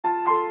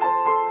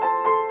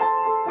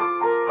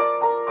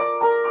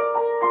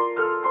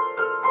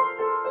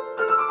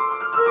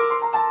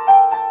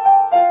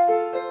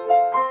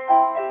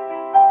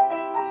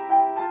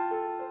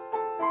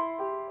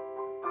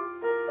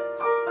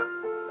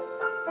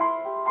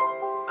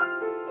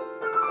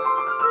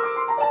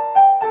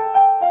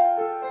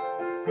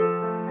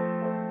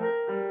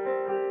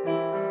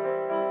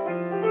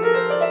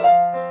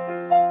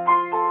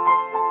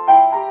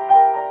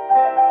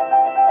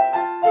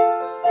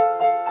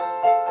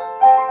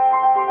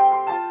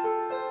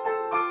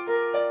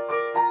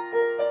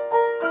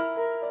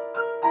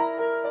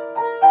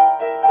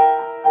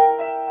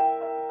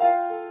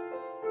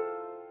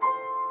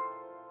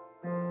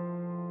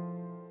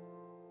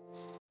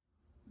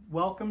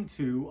welcome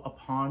to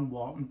Upon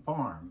Walton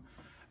Farm,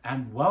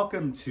 and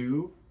welcome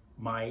to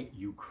my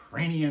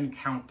Ukrainian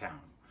Countdown.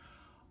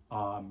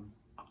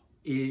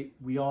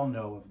 We all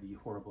know of the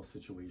horrible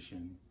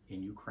situation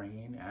in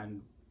Ukraine and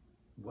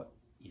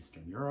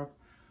Eastern Europe.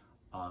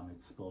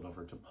 It's spilled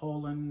over to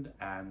Poland,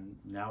 and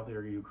now there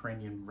are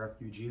Ukrainian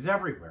refugees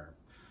everywhere.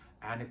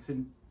 And it's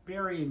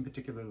very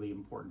particularly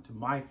important to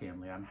my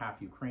family. I'm half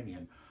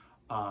Ukrainian.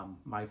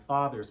 My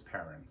father's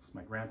parents,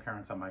 my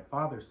grandparents on my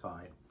father's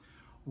side,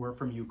 were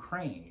from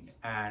Ukraine,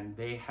 and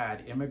they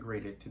had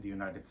immigrated to the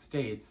United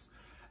States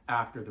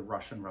after the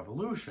Russian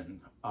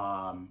Revolution.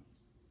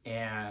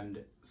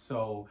 And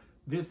so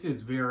this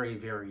is very,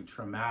 very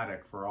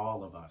traumatic for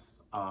all of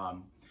us,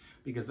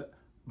 because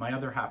my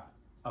other half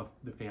of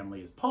the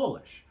family is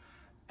Polish,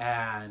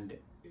 and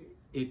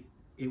it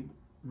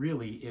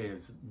really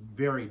is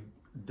very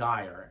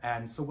dire.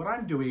 And so what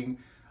I'm doing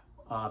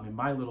in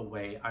my little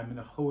way, I'm going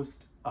to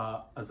host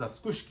a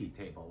Zakusky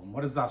Table. And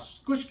what a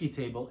Zakusky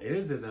Table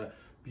is a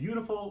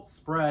beautiful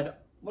spread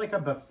like a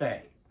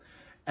buffet.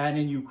 And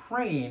in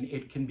Ukraine,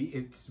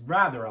 it's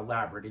rather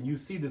elaborate, and you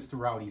see this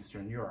throughout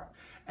Eastern Europe.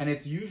 And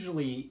it's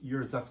usually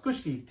your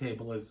Zakusky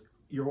Table is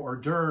your hors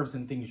d'oeuvres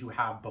and things you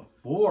have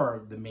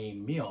before the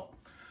main meal.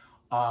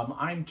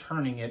 I'm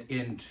turning it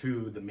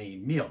into the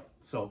main meal.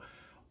 So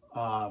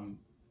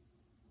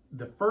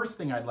the first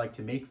thing I'd like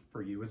to make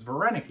for you is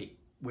Varenyky,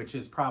 which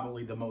is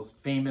probably the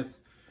most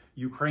famous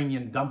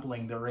Ukrainian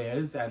dumpling there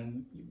is.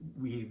 And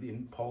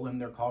in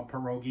Poland, they're called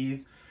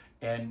pierogis.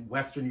 In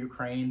Western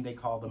Ukraine, they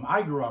call them,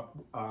 I grew up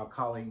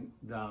calling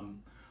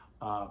them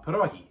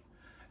Pyrohy.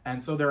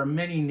 And so there are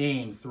many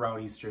names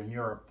throughout Eastern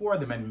Europe for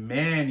them, and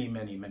many,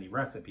 many, many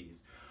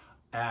recipes.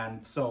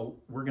 And so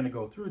we're going to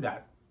go through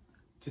that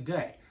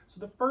today. So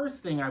the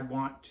first thing I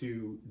want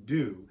to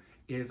do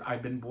is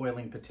I've been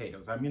boiling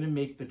potatoes. I'm going to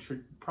make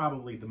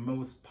probably the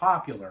most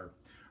popular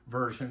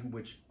version,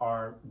 which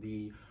are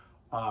the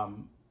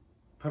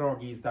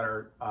pierogis that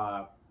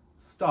are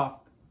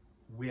stuffed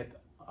with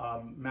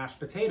mashed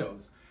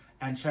potatoes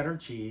and cheddar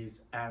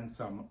cheese and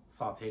some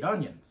sautéed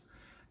onions.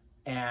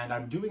 And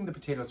I'm doing the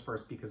potatoes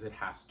first because it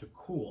has to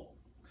cool.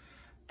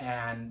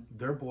 And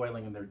they're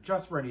boiling and they're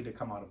just ready to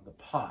come out of the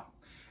pot.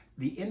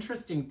 The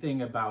interesting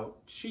thing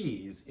about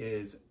cheese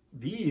is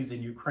these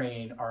in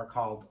Ukraine are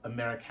called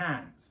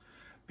Americans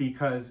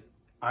because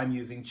I'm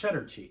using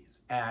cheddar cheese.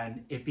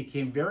 And it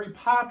became very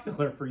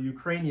popular for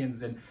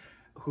Ukrainians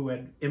who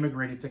had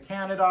immigrated to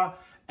Canada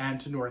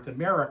and to North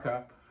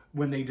America.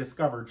 When they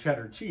discovered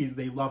cheddar cheese,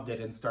 they loved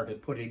it and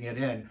started putting it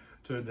in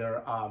to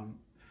their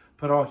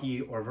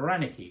Pyrohy or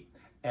Varenyky.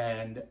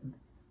 And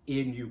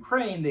in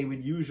Ukraine, they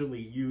would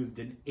usually use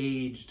an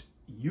aged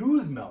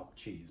ewe's milk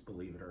cheese,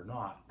 believe it or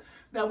not.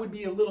 That would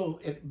be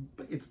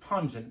it's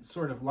pungent,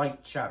 sort of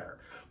like cheddar.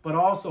 But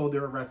also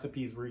there are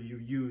recipes where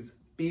you use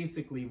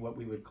basically what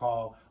we would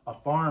call a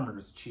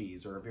farmer's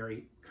cheese, or a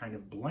very kind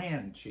of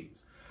bland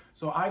cheese.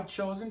 So I've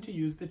chosen to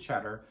use the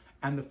cheddar,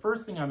 and the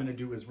first thing I'm going to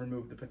do is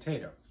remove the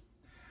potatoes.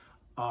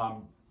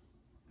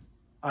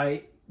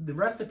 The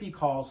recipe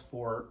calls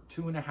for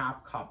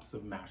 2.5 cups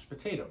of mashed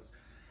potatoes.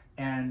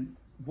 And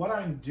what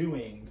I'm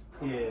doing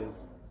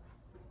is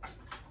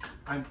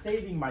I'm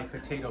saving my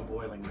potato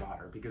boiling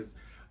water because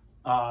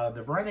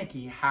the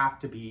Varenyky have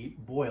to be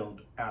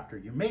boiled after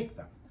you make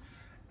them.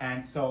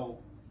 And so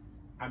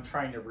I'm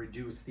trying to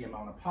reduce the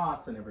amount of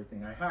pots and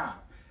everything I have.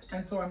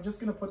 And so I'm just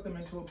going to put them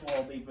into a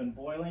bowl. They've been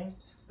boiling,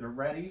 they're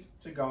ready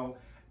to go,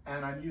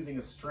 and I'm using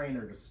a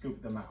strainer to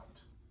scoop them out.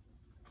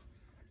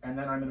 And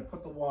then I'm going to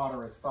put the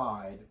water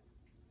aside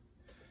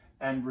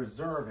and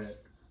reserve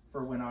it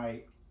for when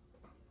I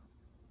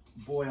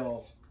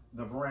boil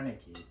the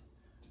Varenyky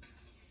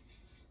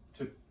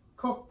to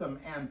cook them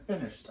and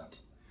finish them.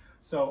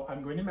 So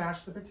I'm going to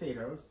mash the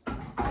potatoes,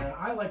 and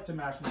I like to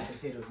mash my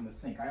potatoes in the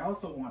sink. I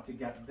also want to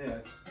get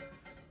this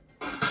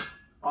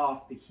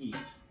off the heat.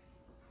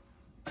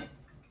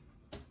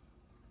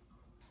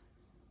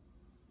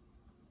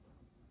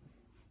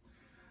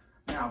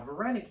 Now,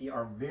 Varenyky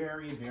are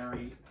very,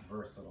 very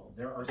versatile.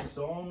 There are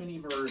so many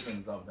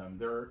versions of them.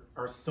 There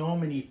are so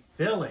many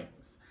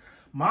fillings.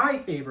 My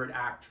favorite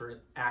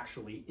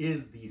actually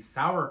is the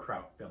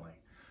sauerkraut filling.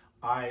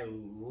 I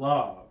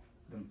love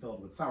them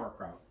filled with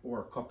sauerkraut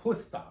or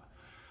kapusta.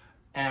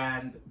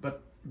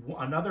 But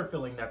another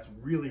filling that's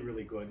really,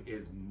 really good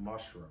is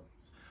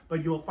mushrooms.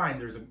 But you'll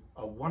find there's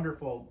a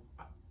wonderful,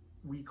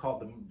 we call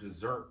them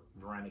dessert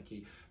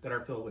Varenyky, that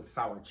are filled with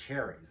sour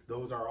cherries.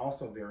 Those are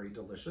also very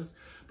delicious.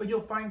 But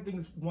you'll find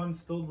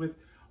ones filled with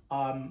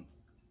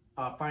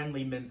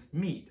finely minced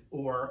meat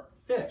or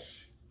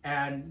fish.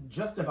 And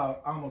just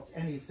about almost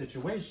any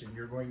situation,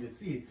 you're going to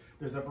see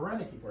there's a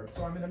Varenyky for it.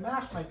 So I'm going to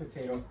mash my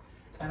potatoes,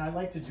 and I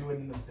like to do it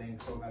in the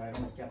sink so that I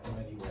don't get them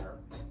anywhere.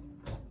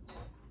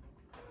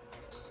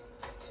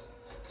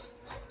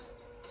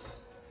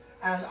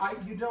 And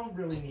you don't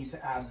really need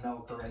to add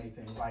milk or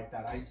anything like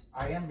that.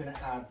 I am going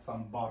to add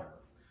some butter,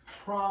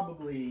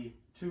 probably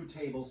 2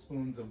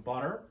 tablespoons of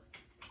butter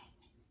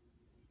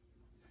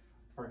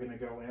are going to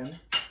go in,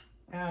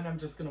 and I'm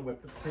just going to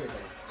whip the potatoes.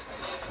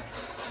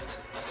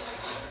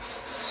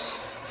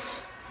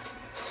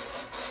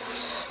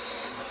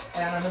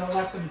 And I'm going to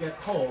let them get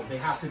cold. They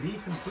have to be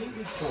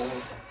completely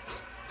cold,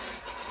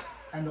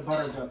 and the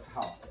butter does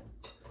help.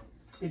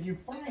 If you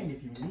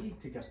need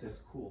to get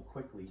this cool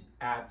quickly,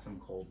 add some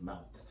cold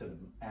milk to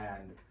them,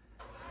 and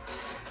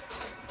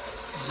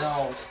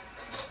they'll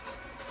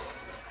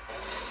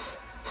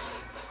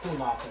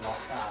cool off a lot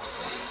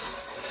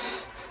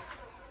faster.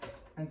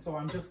 And so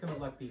I'm just going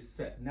to let these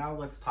sit. Now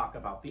let's talk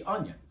about the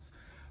onions.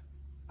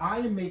 I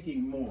am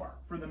making more.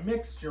 For the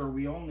mixture,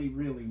 we only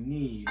really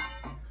need,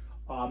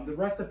 the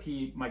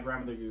recipe my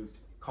grandmother used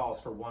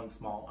calls for 1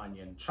 small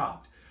onion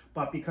chopped.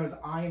 But because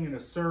I am going to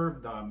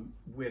serve them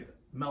with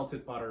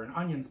melted butter and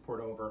onions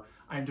poured over,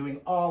 I'm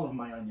doing all of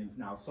my onions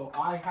now. So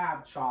I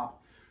have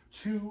chopped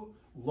 2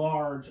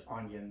 large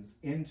onions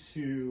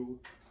into,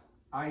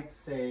 I'd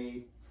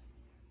say,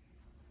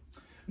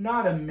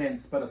 not a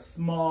mince, but a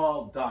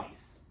small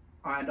dice,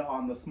 and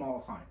on the small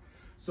side.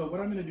 So what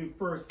I'm going to do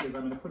first is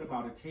I'm going to put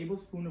about a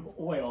tablespoon of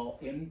oil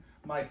in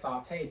my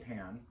saute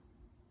pan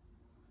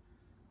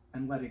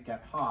and let it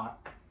get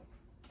hot.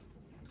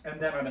 And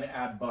then I'm going to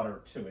add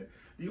butter to it.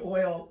 The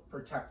oil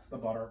protects the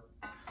butter.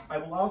 I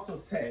will also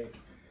say,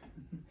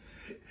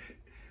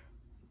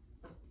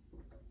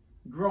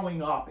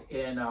 growing up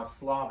in a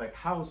Slavic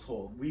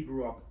household, we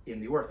grew up in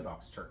the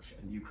Orthodox Church,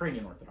 in the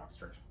Ukrainian Orthodox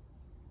Church.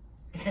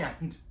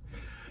 And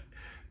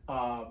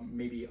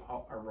maybe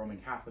our Roman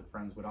Catholic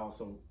friends would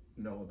also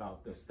know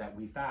about this, that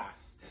we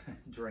fast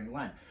during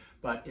Lent.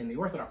 But in the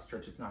Orthodox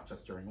Church, it's not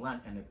just during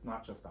Lent, and it's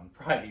not just on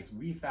Fridays.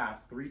 We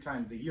fast 3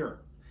 times a year.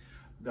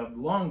 The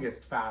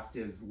longest fast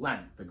is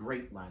Lent, the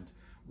Great Lent,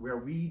 where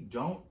we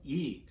don't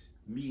eat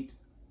meat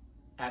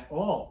at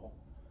all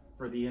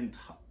for the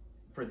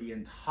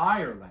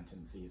entire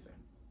Lenten season,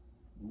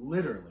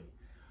 literally.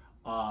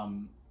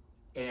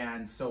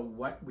 And so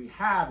what we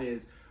have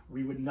is,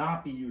 we would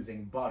not be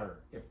using butter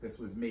if this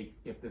was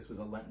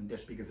a Lenten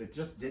dish, because it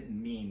just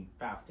didn't mean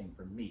fasting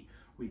from meat.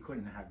 We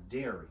couldn't have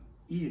dairy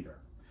either.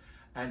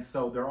 And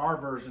so there are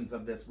versions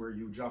of this where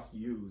you just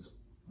use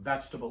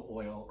vegetable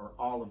oil or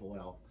olive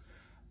oil.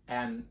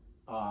 And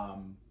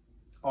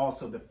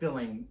also the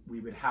filling, we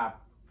would have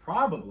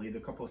probably the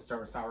kapusta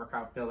or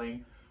sauerkraut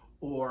filling,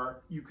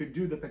 or you could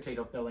do the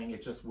potato filling.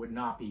 It just would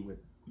not be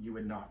you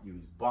would not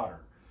use butter.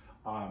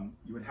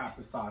 You would have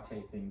to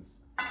saute things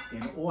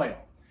in oil.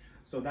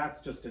 So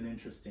that's just an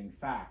interesting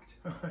fact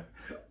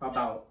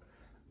about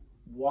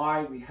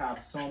why we have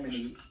so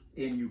many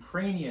in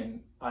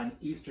Ukrainian and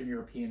Eastern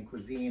European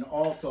cuisine,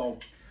 also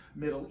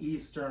Middle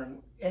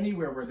Eastern,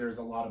 anywhere where there's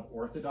a lot of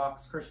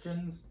Orthodox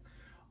Christians,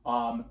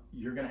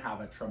 you're going to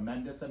have a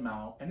tremendous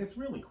amount, and it's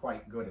really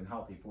quite good and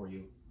healthy for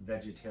you,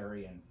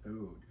 vegetarian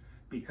food,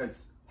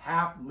 because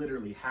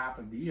literally half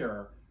of the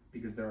year,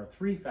 because there are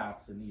 3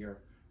 fasts in the year,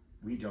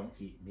 we don't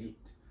eat meat.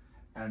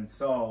 And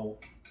so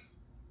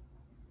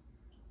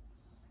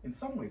in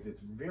some ways,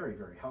 it's very,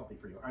 very healthy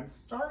for you. I'm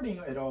starting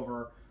it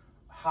over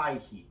high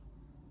heat,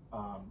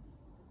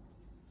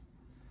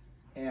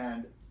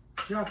 and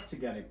just to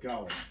get it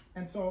going.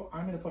 And so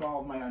I'm going to put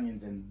all of my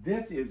onions in.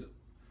 This is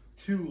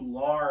 2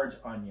 large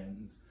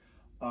onions,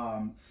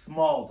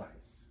 small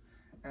dice.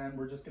 And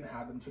we're just going to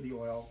add them to the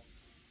oil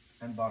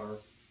and butter.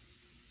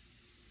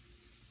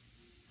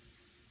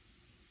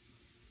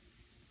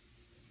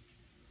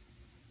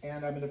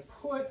 And I'm going to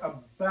put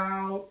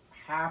about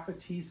half a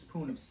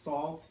teaspoon of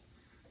salt,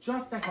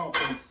 just to help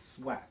them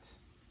sweat.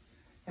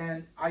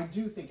 And I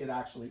do think it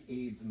actually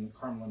aids in the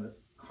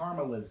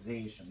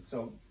caramelization.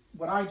 So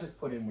what I just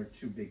put in were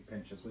 2 big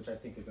pinches, which I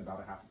think is about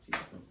a half a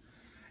teaspoon.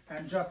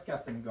 And just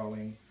get them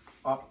going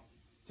up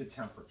to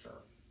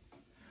temperature.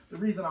 The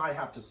reason I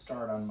have to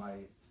start on my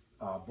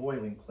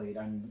boiling plate,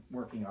 I'm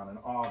working on an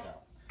auga.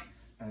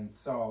 And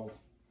so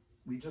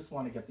we just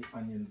want to get the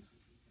onions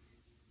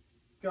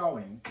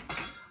going.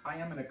 I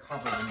am going to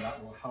cover them,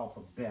 that will help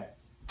a bit.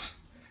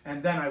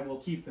 And then I will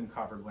keep them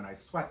covered when I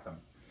sweat them.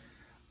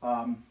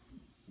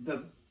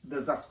 The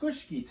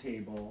Zakusky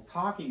Table,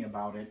 talking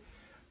about it,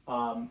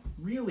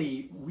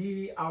 really,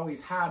 we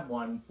always had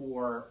one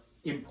for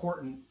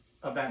important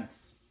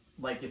events,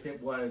 like if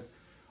it was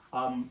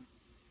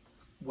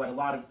what a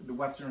lot of the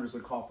Westerners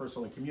would call First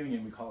Holy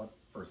Communion, we call it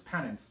First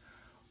Penance.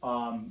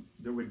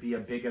 There would be a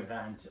big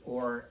event,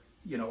 or,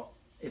 you know,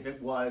 if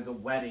it was a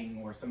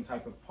wedding or some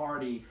type of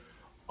party,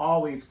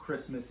 always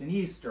Christmas and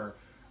Easter,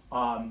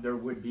 there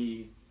would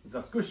be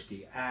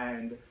Zakusky.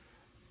 And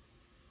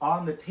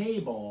on the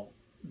table,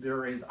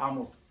 there is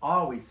almost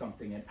always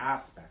something, an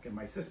aspect. And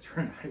my sister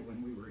and I,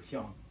 when we were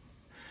young,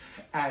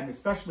 and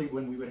especially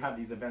when we would have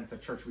these events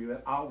at church, we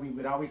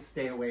would always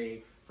stay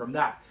away from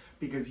that,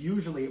 because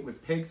usually it was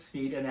pig's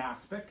feet and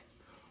aspic,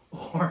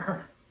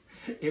 or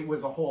it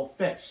was a whole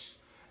fish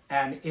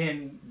and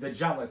in the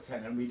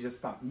gelatin, and we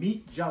just thought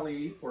meat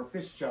jelly or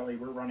fish jelly,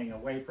 we're running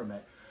away from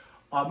it.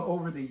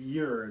 Over the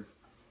years,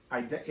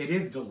 it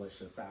is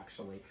delicious,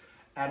 actually.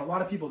 And a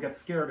lot of people get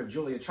scared of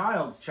Julia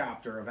Child's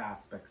chapter of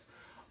aspics.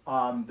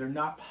 They're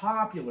not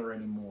popular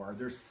anymore.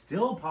 They're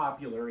still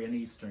popular in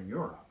Eastern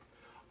Europe.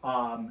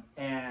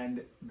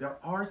 And there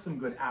are some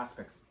good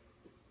aspects.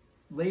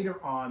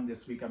 Later on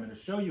this week, I'm going to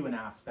show you an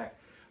aspect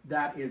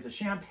that is a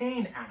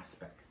champagne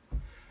aspic.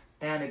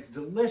 And it's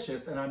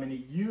delicious, and I'm going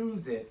to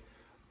use it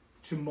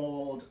to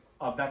mold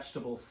a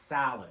vegetable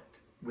salad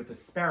with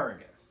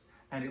asparagus.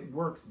 And it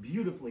works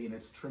beautifully, and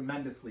it's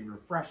tremendously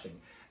refreshing.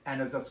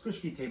 And a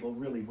Zakusky table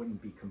really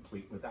wouldn't be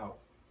complete without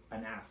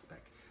an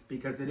aspic,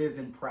 because it is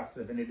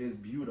impressive and it is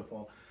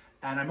beautiful.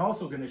 And I'm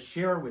also going to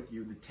share with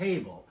you the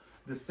table,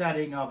 the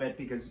setting of it,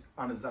 because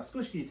on a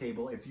Zakusky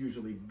table, it's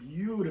usually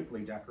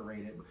beautifully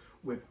decorated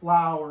with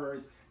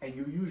flowers, and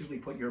you usually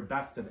put your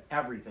best of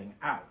everything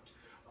out.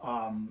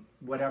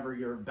 Whatever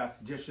your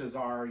best dishes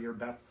are, your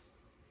best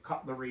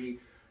cutlery,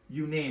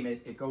 you name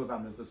it, it goes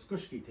on the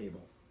Zakusky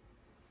table.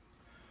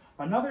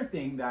 Another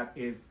thing that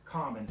is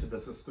common to the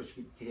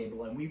Zakusky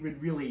table, and we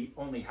would really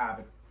only have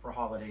it for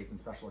holidays and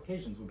special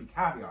occasions, would be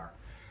caviar.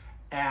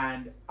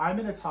 And I'm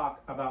going to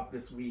talk about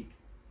this week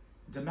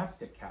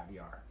domestic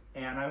caviar.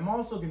 And I'm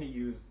also going to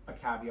use a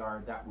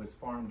caviar that was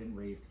farmed and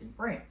raised in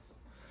France.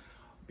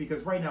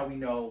 Because right now we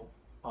know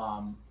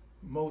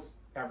most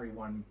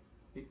everyone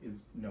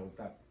knows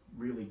that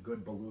really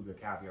good beluga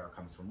caviar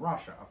comes from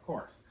Russia, of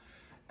course.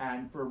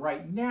 And for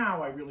right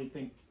now, I really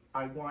think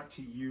I want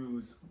to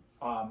use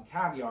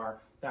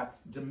caviar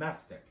that's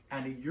domestic.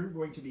 And you're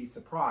going to be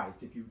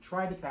surprised if you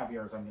try the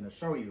caviars I'm going to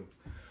show you.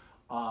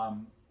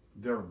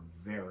 They're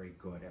very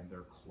good, and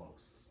they're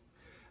close.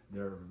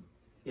 They're,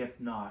 if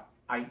not,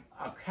 a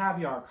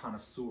caviar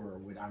connoisseur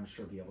would, I'm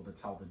sure, be able to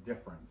tell the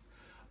difference.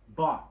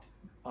 But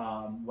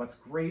what's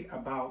great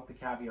about the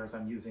caviars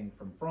I'm using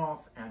from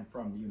France and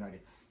from the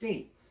United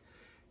States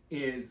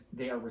is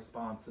they are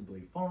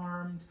responsibly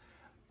farmed,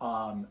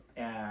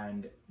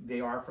 and they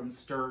are from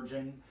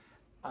sturgeon.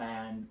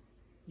 And,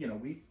 you know,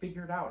 we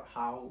figured out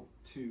how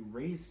to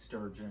raise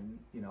sturgeon,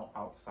 you know,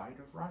 outside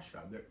of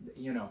Russia,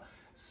 you know.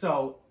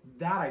 So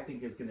that, I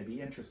think, is going to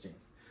be interesting.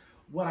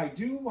 What I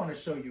do want to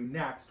show you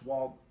next,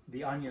 while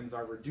the onions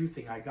are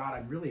reducing,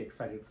 I'm really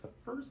excited. It's the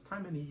first time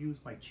I'm going to use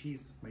my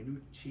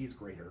new cheese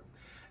grater.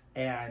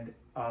 And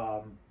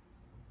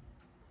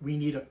we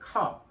need a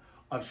cup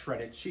of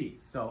shredded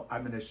cheese. So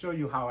I'm going to show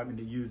you how I'm going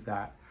to use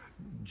that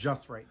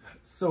just right now.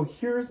 So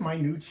here's my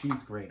new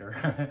cheese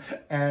grater.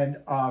 And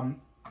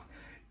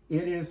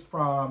it is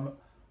from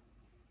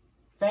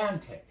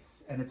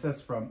Fantaste, and it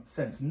says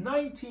since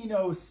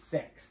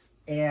 1906.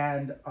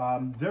 And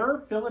they're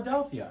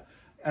Philadelphia.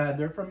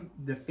 They're from,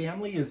 the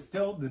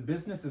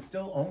business is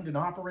still owned and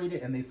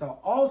operated, and they sell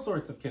all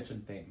sorts of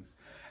kitchen things,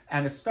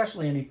 and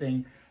especially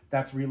anything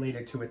that's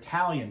related to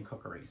Italian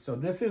cookery. So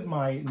this is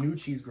my new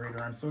cheese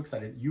grater. I'm so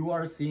excited. You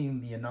are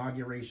seeing the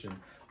inauguration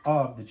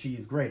of the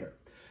cheese grater.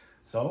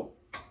 So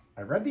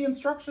I read the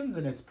instructions,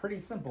 and it's pretty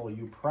simple.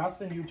 You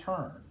press and you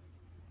turn.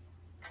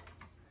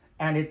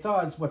 And it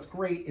does, what's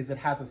great is it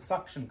has a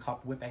suction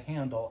cup with a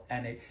handle,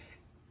 and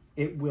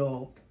it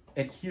will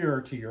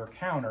adhere to your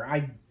counter.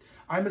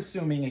 I'm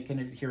assuming it can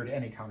adhere to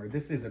any counter.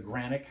 This is a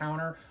granite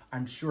counter.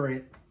 I'm sure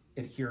it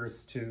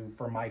adheres to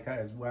Formica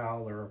as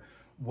well, or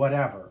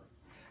whatever.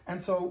 And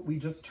so we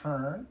just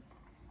turn,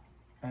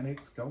 and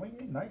it's going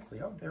in nicely.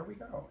 Oh, there we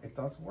go. It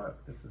does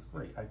work. This is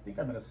great. I think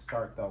I'm going to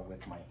start, though,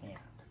 with my hand.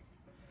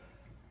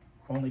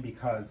 Only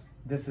because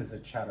this is a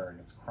cheddar and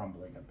it's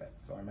crumbling a bit.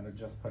 So I'm going to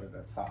just put it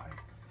aside.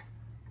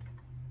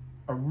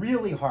 A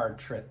really hard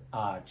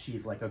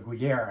cheese like a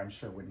Gruyere, I'm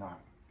sure, would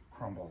not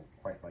crumble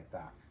quite like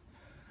that.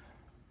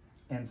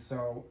 And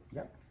so,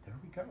 yep, there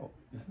we go.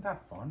 Isn't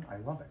that fun? I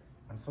love it.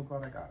 I'm so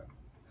glad I got it.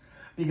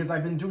 Because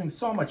I've been doing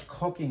so much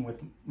cooking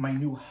with my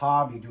new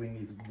hobby, doing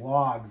these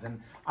vlogs,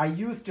 and I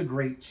used to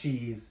grate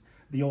cheese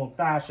the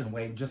old-fashioned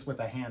way, just with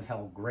a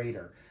handheld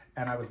grater.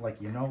 And I was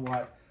like, you know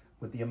what?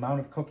 With the amount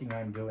of cooking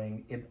I'm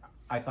doing,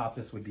 I thought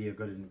this would be a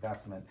good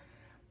investment.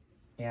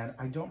 And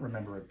I don't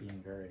remember it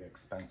being very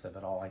expensive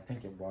at all. I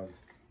think it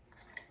was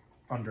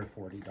under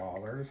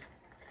 $40.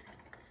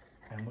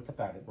 And look at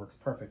that, it works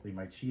perfectly.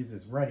 My cheese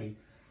is ready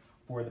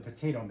for the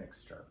potato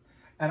mixture.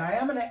 And I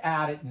am going to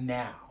add it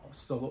now.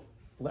 So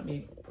let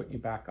me put you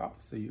back up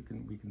so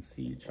we can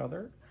see each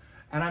other.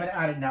 And I'm going to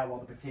add it now while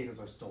the potatoes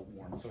are still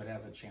warm, so it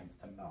has a chance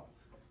to melt.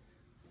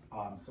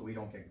 So we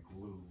don't get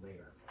glue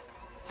later.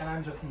 And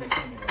I'm just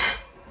mixing it in.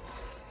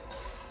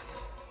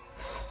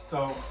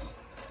 So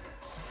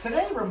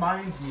today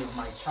reminds me of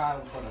my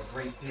childhood a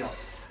great deal.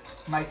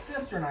 My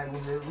sister and I,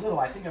 when we were little,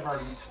 I think I've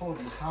already told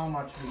you how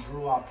much we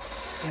grew up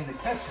in the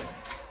kitchen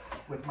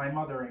with my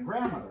mother and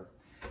grandmother.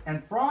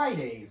 And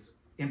Fridays,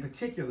 in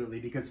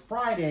particularly, because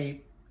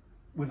Friday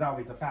was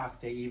always a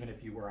fast day, even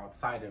if you were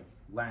outside of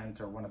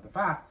Lent or one of the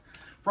fasts,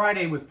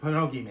 Friday was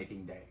pierogi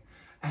making day.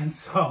 And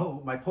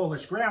so my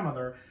Polish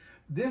grandmother,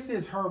 this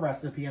is her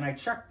recipe, and I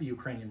checked the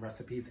Ukrainian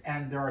recipes,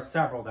 and there are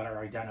several that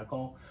are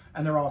identical,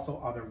 and there are also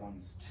other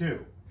ones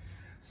too.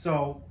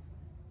 So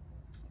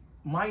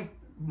my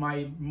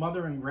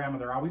mother and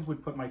grandmother always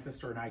would put my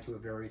sister and I to a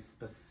very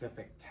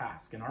specific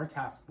task. And our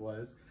task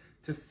was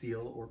to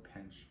seal or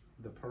pinch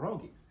the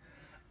pierogis.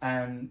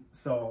 And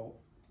so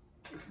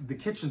the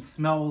kitchen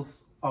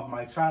smells of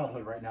my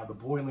childhood right now, the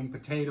boiling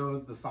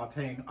potatoes, the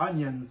sauteing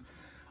onions.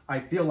 I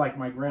feel like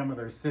my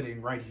grandmother's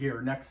sitting right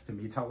here next to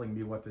me telling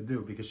me what to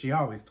do, because she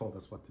always told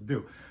us what to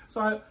do.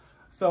 So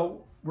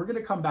we're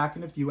gonna come back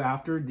in a few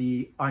after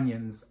the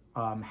onions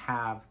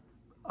have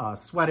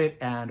sweated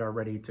and are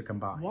ready to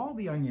combine. While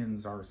the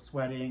onions are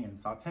sweating and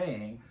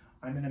sauteing,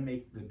 I'm gonna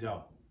make the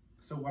dough.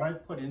 So what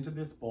I've put into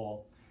this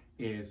bowl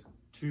is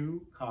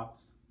 2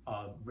 cups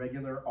of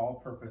regular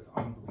all-purpose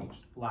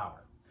unbleached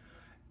flour.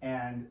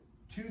 And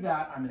to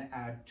that, I'm gonna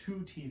add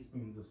 2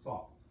 teaspoons of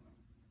salt.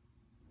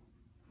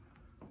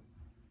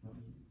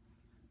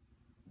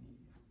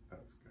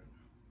 That's good.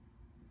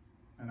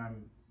 And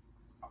I'm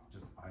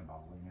just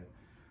eyeballing it.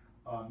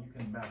 You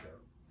can measure.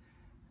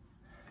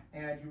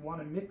 And you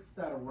want to mix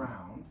that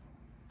around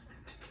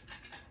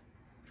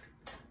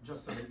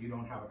just so that you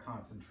don't have a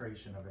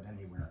concentration of it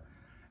anywhere.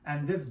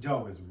 And this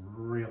dough is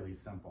really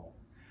simple.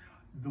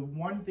 The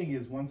one thing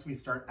is, once we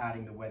start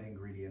adding the wet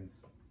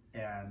ingredients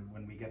and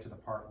when we get to the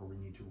part where we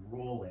need to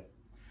roll it,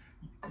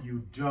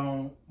 you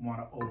don't want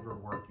to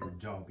overwork your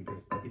dough,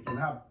 because if you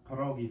have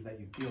pierogis that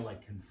you feel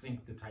like can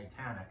sink the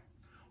Titanic,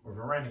 or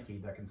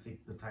Varenyky that can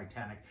sink the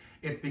Titanic,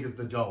 it's because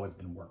the dough has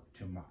been worked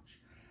too much.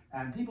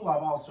 And people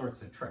have all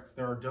sorts of tricks.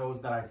 There are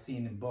doughs that I've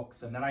seen in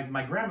books, and then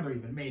my grandmother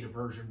even made a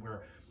version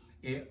where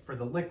for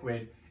the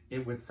liquid,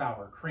 it was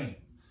sour cream.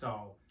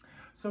 So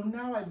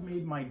now I've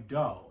made my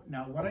dough.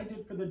 Now what I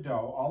did for the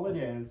dough, all it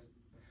is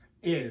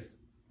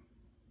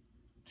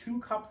 2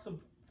 cups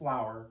of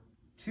flour,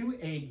 2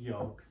 egg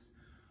yolks,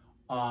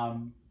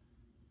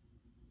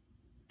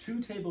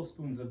 2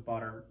 tablespoons of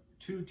butter,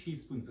 2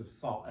 teaspoons of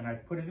salt, and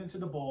I've put it into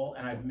the bowl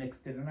and I've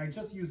mixed it, and I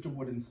just used a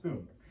wooden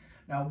spoon.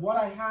 Now what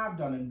I have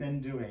done and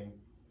been doing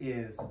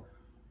is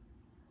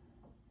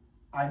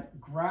I'm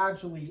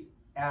gradually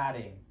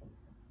adding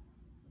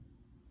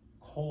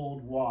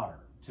cold water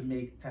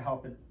to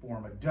help it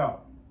form a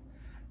dough.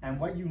 And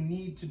what you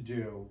need to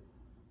do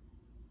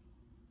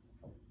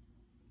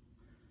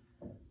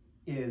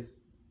is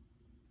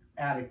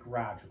add it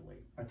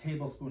gradually. A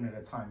tablespoon at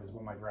a time is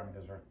what my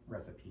grandmother's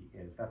recipe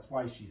is. That's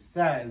why she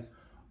says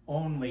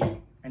only,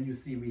 and you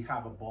see we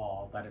have a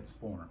ball that it's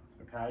formed,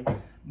 okay?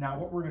 Now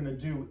what we're gonna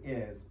do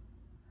is,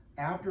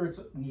 after it's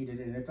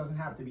kneaded, and it doesn't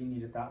have to be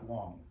kneaded that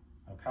long,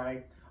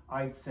 okay?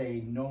 I'd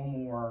say no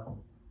more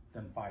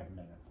than 5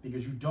 minutes,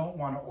 because you don't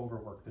wanna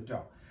overwork the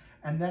dough.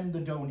 And then the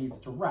dough needs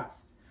to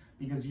rest,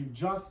 because you've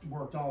just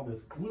worked all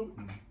this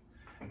gluten,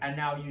 and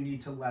now you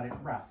need to let it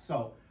rest.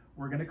 So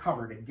we're gonna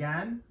cover it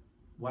again.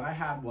 What I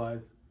had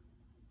was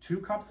 2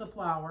 cups of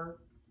flour,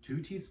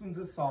 2 teaspoons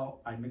of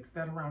salt. I mixed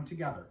that around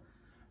together.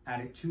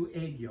 Added 2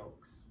 egg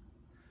yolks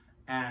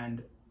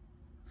and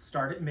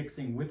started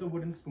mixing with a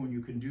wooden spoon.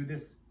 You can do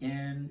this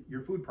in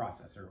your food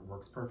processor. It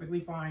works perfectly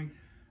fine.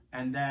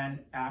 And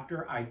then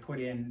after, I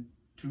put in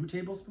 2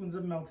 tablespoons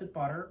of melted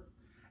butter,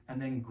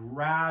 and then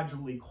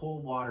gradually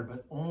cold water,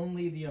 but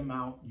only the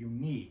amount you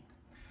need.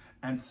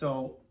 And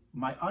so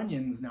my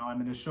onions, now I'm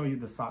going to show you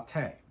the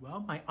sauté. Well,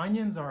 my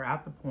onions are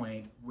at the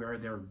point where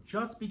they're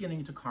just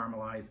beginning to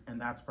caramelize, and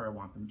that's where I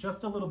want them,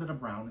 just a little bit of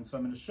brown. And so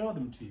I'm going to show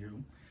them to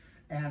you,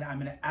 and I'm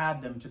going to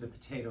add them to the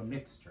potato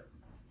mixture.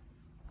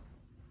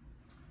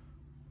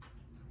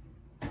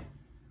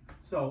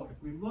 So if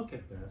we look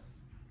at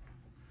this,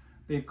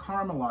 they've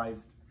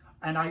caramelized,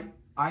 and I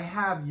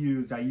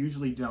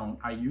usually don't.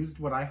 I used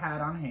what I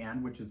had on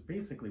hand, which is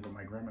basically what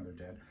my grandmother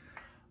did.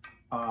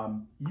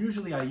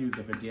 Usually I use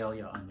a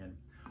Vidalia onion,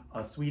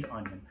 a sweet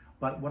onion.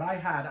 But what I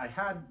had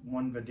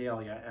 1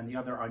 Vidalia, and the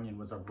other onion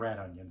was a red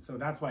onion. So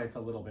that's why it's a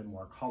little bit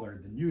more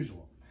colored than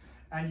usual.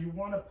 And you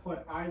want to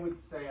put, I would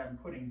say I'm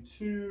putting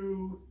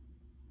 2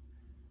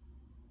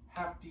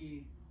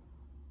 hefty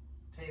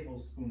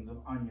tablespoons of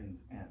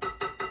onions in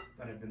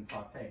that have been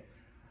sauteed.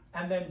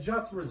 And then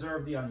just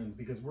reserve the onions,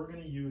 because we're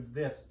going to use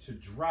this to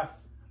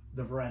dress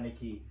the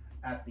Varenyky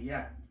at the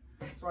end.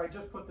 So I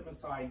just put them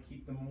aside,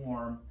 keep them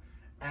warm,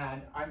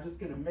 and I'm just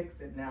going to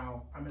mix it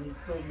now. I'm going to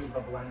still use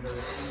the blender.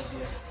 It's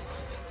easiest.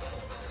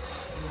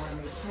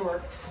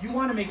 You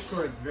want to make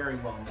sure it's very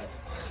well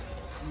mixed.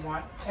 You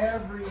want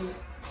every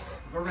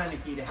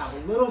Varenyky to have a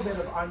little bit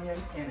of onion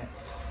in it.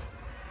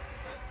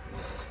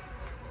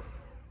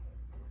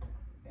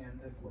 And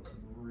this looks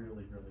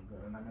really, really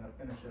good. And I'm going to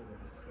finish it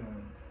with a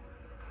spoon.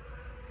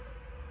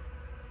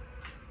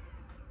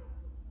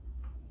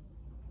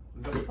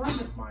 There's a friend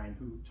of mine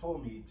who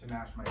told me to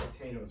mash my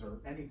potatoes, or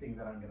anything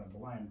that I'm going to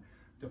blend,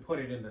 to put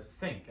it in the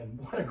sink. And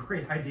what a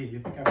great idea.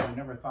 You think I would have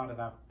never thought of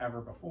that ever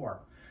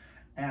before.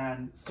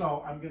 And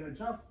so I'm going to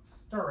just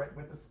stir it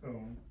with a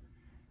spoon,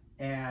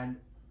 and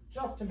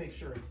just to make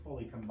sure it's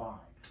fully combined.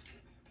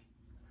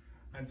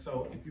 And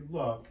so if you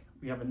look,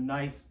 we have a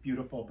nice,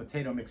 beautiful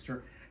potato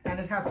mixture, and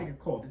it has to get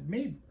cold. It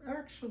made,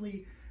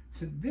 actually,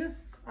 to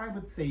this, I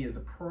would say, is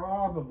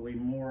probably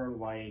more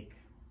like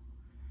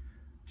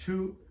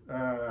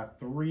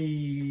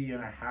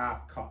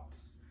 3.5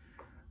 cups.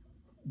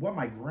 What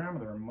my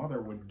grandmother and mother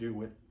would do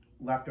with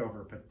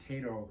leftover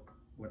potato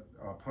with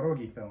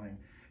pierogi filling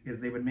is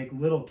they would make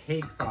little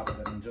cakes out of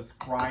it and just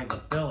fry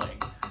the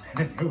filling,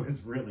 and it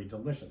was really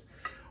delicious.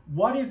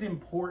 What is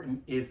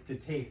important is to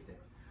taste it.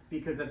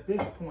 because at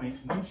this point,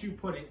 once you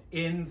put it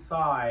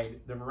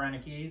inside the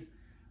Varenykys,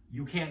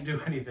 you can't do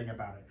anything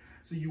about it.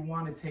 So you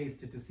want to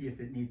taste it to see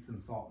if it needs some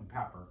salt and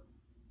pepper.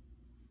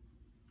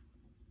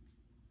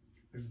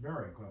 It's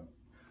very good.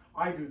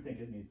 I do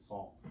think it needs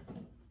salt.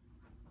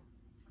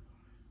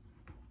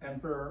 And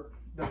for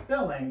the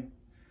filling,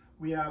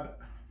 we have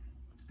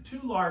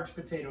 2 large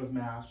potatoes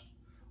mashed,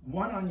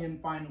 1 onion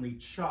finely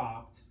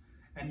chopped,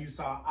 and you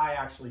saw I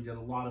actually did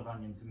a lot of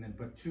onions and then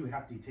put 2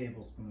 hefty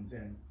tablespoons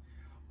in.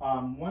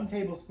 1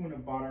 tablespoon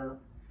of butter,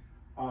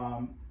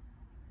 a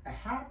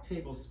half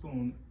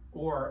tablespoon,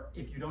 or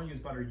if you don't use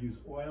butter, use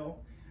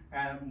oil,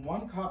 and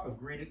 1 cup of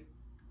grated,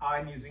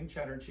 I'm using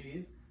cheddar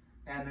cheese,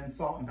 and then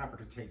salt and pepper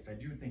to taste. I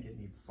do think it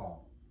needs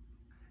salt.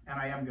 And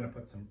I am going to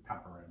put some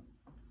pepper in.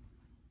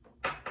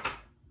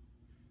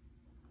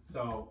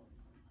 So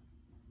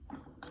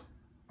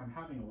I'm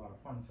having a lot of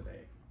fun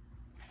today.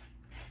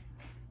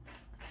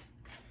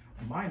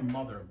 My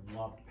mother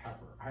loved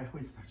pepper. I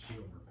always thought she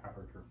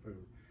over-peppered her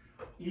food.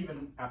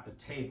 Even at the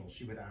table,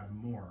 she would add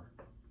more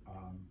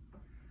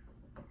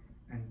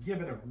and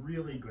give it a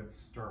really good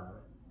stir,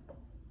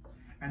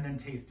 and then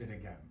taste it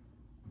again.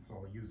 And so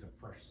I'll use a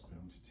fresh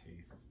spoon to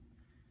taste.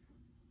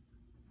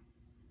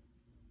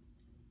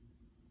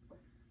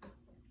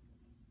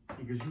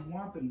 Because you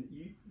want them,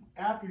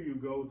 after you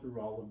go through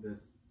all of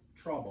this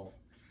trouble,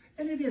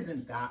 and it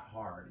isn't that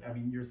hard. I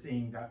mean, you're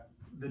seeing that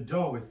the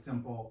dough is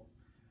simple.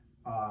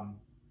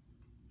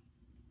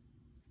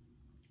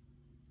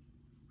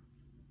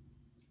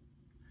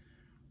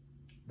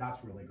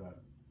 That's really good.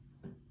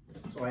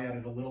 So I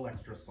added a little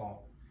extra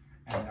salt,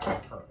 and that was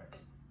perfect.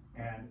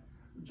 And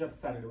just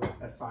set it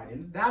aside.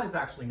 And that is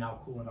actually now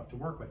cool enough to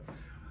work with.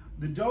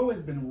 The dough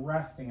has been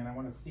resting, and I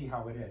want to see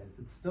how it is.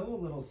 It's still a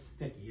little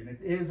sticky, and it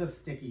is a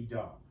sticky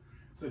dough.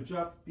 So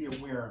just be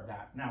aware of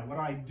that. Now, what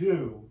I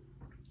do,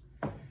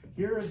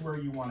 here is where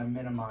you want to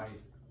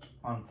minimize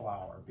on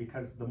flour,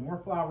 because the more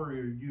flour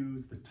you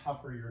use, the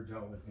tougher your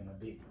dough is going to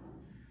be.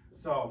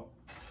 So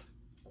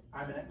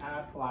I'm going to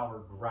add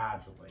flour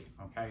gradually,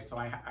 okay? So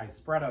I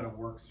spread out a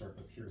work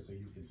surface here so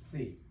you can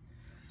see.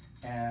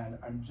 And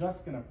I'm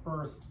just going to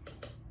first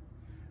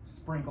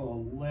sprinkle a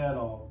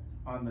little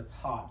on the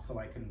top so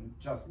I can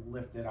just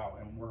lift it out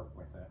and work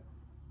with it.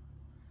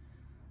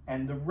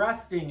 And the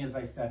resting, as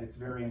I said, it's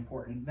very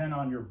important. Then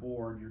on your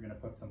board, you're going to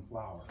put some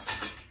flour.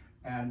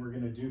 And we're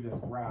going to do this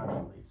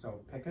gradually. So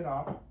pick it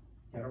up,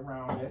 get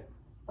around it.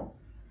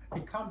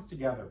 It comes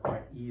together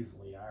quite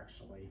easily,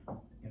 actually,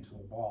 into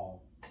a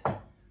ball.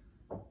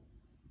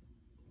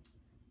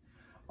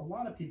 A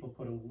lot of people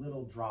put a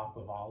little drop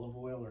of olive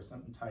oil or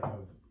some type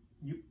of,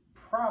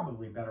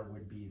 probably better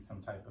would be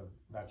some type of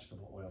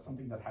vegetable oil,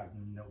 something that has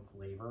no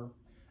flavor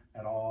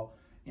at all,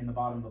 in the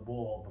bottom of the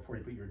bowl before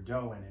you put your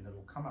dough in, and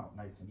it'll come out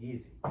nice and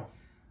easy.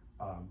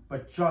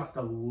 But just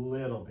a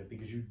little bit,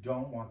 because you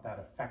don't want that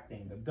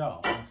affecting the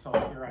dough. And so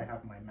here I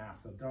have my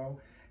mass of dough.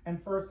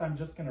 And first I'm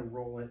just going to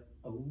roll it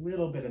a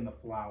little bit in the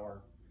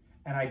flour,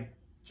 and I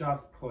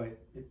just put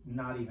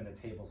not even a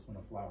tablespoon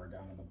of flour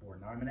down on the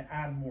board. Now I'm going to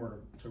add more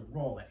to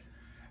roll it,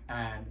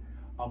 and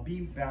I'll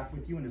be back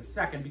with you in a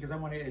second because I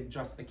want to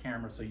adjust the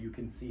camera so you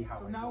can see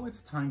how. So now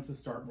it's time to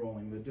start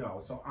rolling the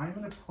dough. So I'm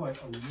going to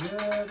put a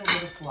little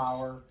bit of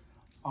flour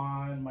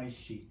on my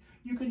sheet.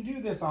 You can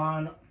do this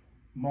on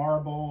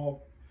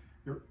marble,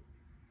 your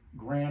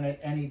granite,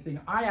 anything.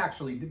 I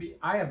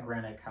have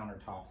granite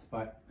countertops,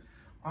 but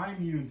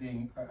I'm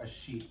using a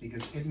sheet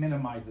because it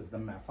minimizes the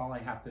mess. All I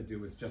have to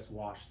do is just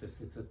wash this.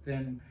 It's a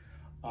thin,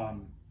 I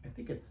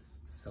think it's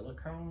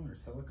silicone.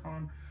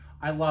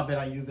 I love it.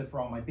 I use it for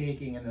all my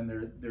baking, and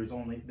then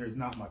there's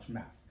not much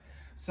mess.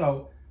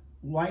 So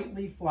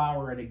lightly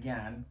flour it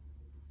again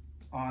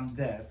on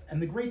this.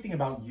 And the great thing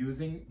about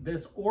using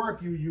this, or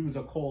if you use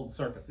a cold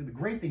surface, the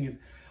great thing is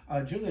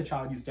Julia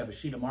Child used to have a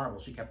sheet of marble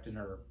she kept in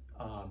her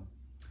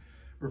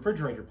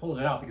refrigerator, pulled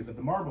it out, because if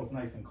the marble's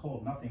nice and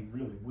cold, nothing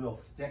really will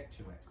stick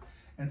to it.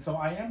 And so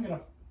I am going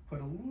to put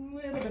a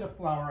little bit of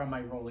flour on my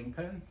rolling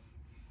pin,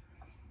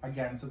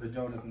 again, so the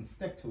dough doesn't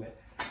stick to it,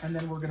 and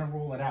then we're going to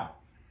roll it out.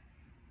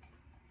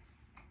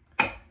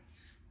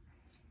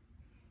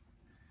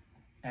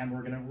 And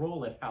we're going to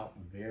roll it out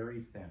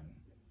very thin.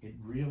 It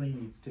really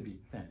needs to be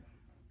thin.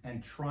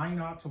 And try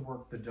not to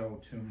work the dough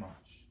too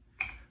much.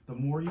 The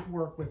more you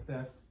work with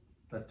this,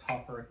 the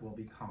tougher it will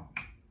become.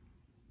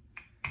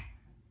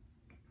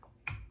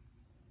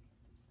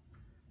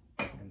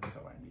 And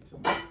so I need to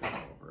move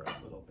this over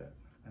a little bit.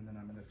 And then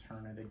I'm going to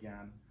turn it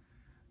again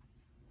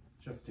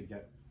just to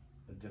get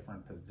a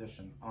different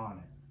position on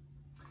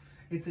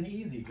it. It's an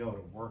easy dough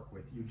to work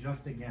with. You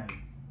just, again,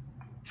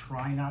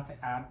 try not to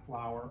add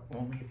flour,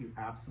 only if you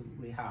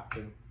absolutely have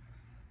to.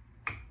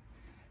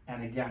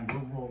 And again,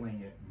 we're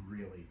rolling it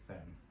really thin.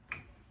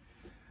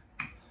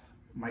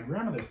 My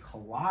grandmother's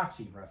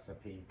kolache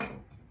recipe,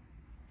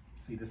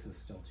 see, this is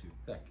still too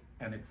thick,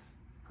 and it's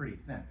pretty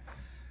thin.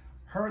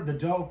 The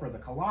dough for the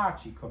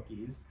kolache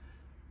cookies,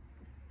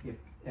 if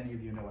any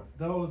of you know what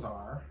those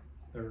are,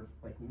 they're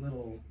like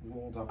little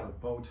rolled up or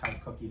bow tie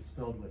cookies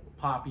filled with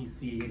poppy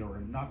seed or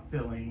a nut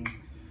filling,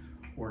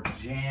 or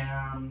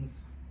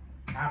jams,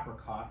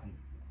 apricot, and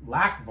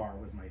lakvar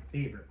was my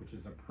favorite, which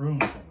is a prune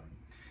filling.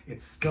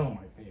 It's still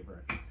my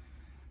favorite.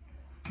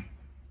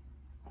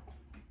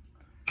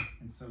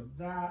 And so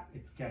that,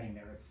 it's getting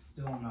there. It's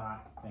still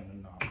not thin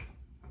enough.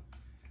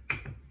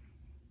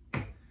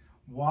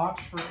 Watch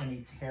for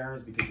any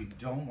tears because you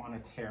don't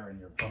want to tear in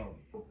your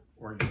pierogi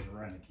or your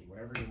Varenyky,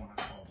 whatever you want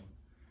to call them.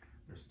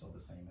 They're still the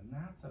same. And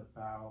that's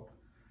about,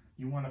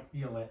 you want to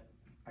feel it.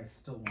 I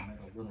still want it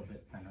a little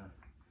bit thinner.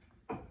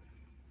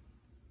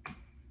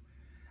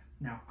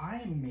 Now I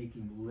am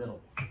making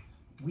little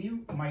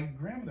ones. My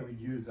grandmother would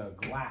use a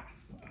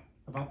glass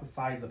about the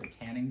size of a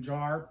canning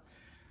jar.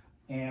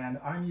 And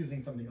I'm using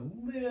something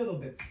a little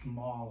bit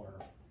smaller.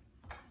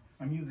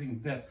 I'm using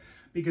this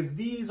because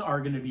these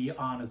are going to be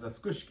on a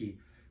Zakusky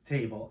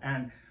table,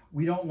 and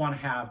we don't want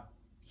to have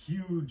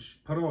huge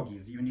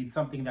pierogis. You need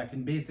something that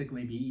can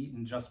basically be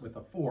eaten just with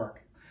a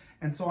fork.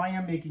 And so I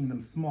am making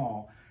them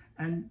small,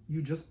 and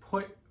you just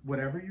put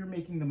whatever you're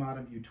making them out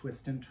of, you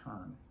twist and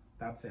turn.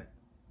 That's it.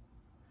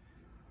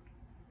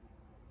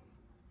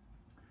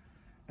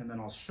 And then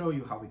I'll show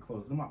you how we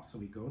close them up. So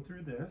we go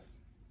through this,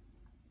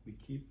 we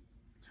keep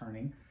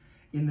turning.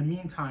 In the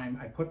meantime,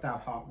 I put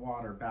that hot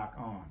water back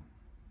on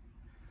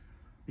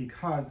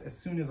because as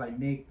soon as I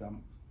make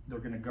them, they're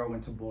going to go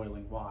into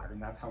boiling water,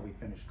 and that's how we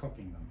finish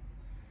cooking them.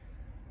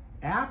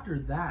 After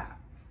that,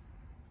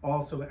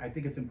 also, I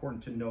think it's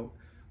important to note,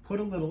 put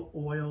a little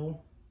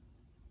oil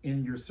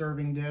in your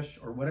serving dish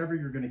or whatever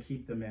you're going to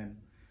keep them in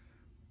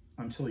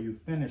until you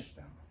finish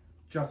them,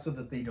 just so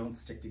that they don't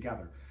stick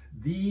together.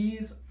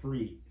 These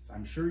freeze.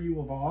 I'm sure you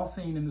have all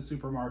seen in the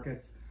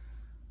supermarkets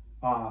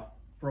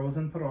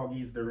frozen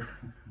pierogis. They're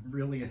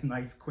really a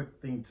nice quick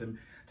thing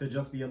to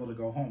just be able to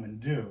go home and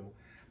do.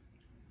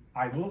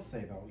 I will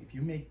say though, if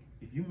you make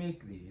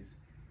these,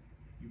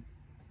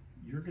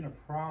 you're gonna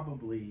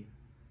probably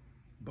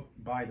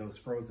buy those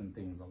frozen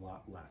things a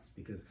lot less,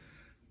 because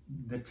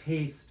the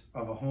taste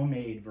of a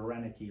homemade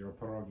Varenyky or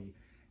pierogi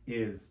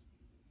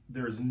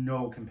there's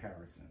no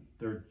comparison.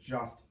 There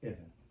just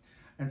isn't.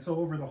 And so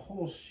over the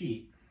whole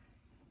sheet,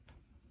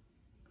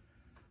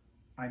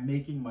 I'm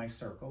making my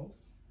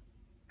circles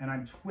and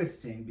I'm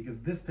twisting,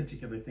 because this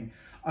particular thing,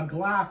 a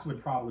glass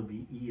would probably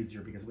be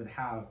easier because it would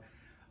have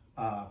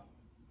a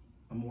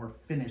more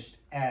finished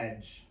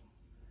edge.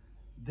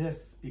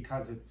 This,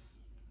 because it's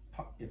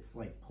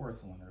like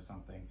porcelain or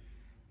something,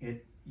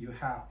 you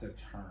have to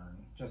turn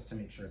just to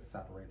make sure it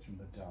separates from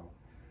the dough.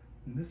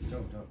 And this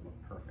dough does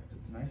look perfect.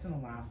 It's nice and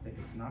elastic.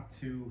 It's not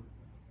too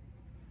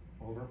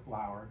over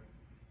floured.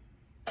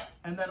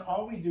 And then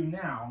all we do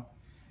now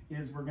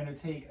is we're going to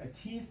take a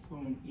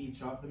teaspoon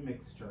each of the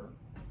mixture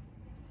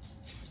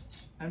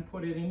and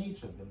put it in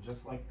each of them,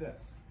 just like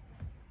this.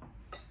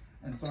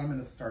 And so I'm going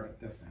to start at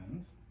this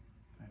end.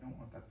 I don't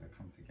want that to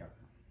come together.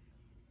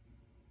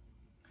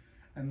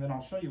 And then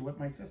I'll show you what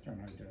my sister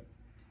and I did.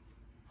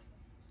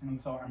 And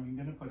so I'm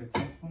going to put a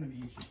teaspoon of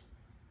each.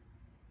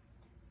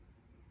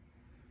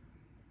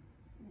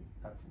 Ooh,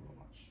 that's a little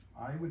much.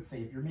 I would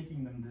say if you're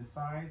making them this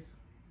size,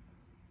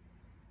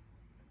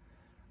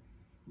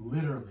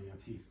 literally a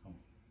teaspoon,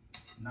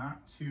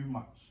 not too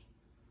much,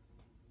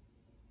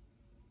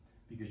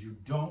 because you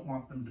don't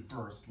want them to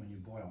burst when you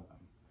boil them.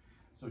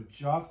 So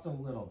just a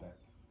little bit.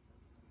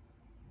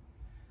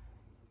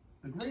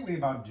 The great way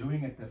about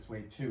doing it this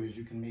way too is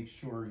you can make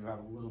sure you have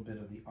a little bit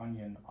of the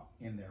onion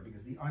in there,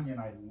 because the onion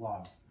I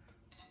love.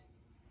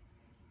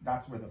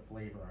 That's where the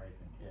flavor, I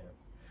think,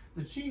 is.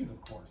 The cheese,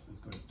 of course, is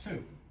good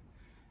too.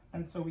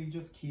 And so we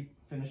just keep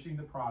finishing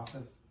the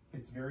process.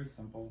 It's very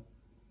simple.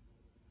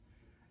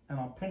 And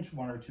I'll pinch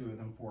one or two of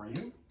them for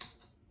you.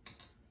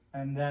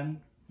 And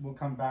then we'll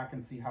come back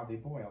and see how they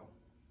boil.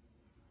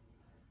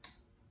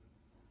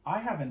 I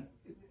haven't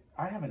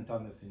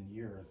done this in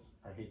years,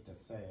 I hate to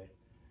say it.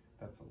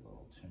 That's a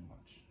little too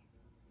much.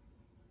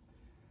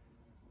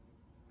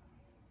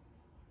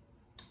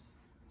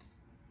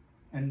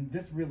 And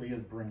this really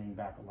is bringing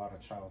back a lot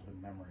of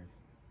childhood memories.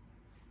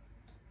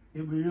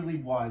 It really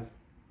was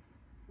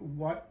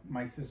what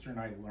my sister and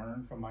I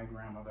learned from my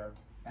grandmother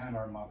and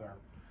our mother.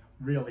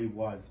 Really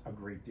was a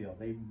great deal.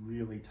 They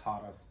really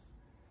taught us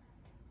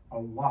a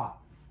lot.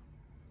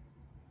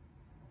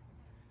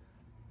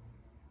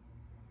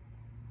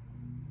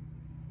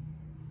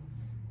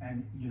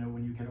 And you know,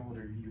 when you get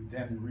older, you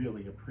then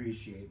really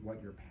appreciate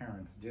what your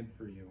parents did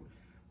for you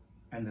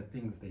and the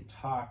things they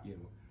taught you.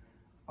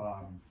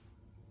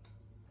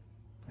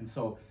 And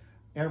so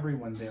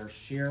everyone there,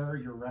 share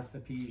your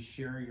recipes,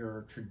 share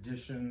your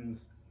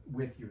traditions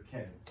with your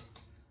kids,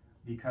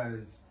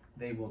 because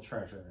they will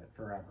treasure it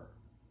forever.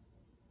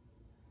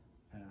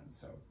 And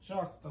so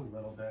just a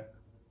little bit.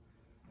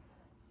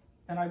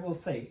 And I will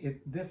say,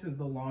 this is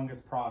the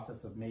longest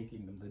process of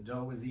making them. The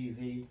dough is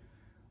easy.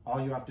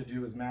 All you have to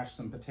do is mash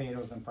some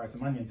potatoes and fry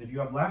some onions. If you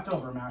have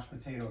leftover mashed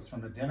potatoes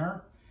from the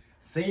dinner,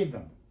 save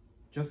them.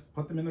 Just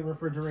put them in the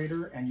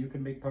refrigerator and you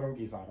can make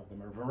pierogis out of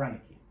them, or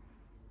Varenyky.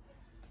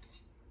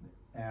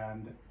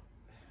 And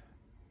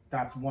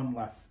that's one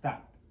less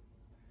step.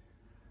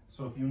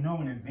 So if you know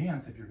in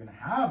advance, if you're going to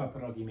have a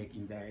pierogi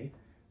making day,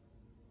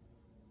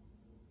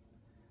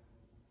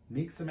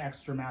 make some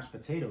extra mashed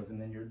potatoes,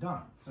 and then you're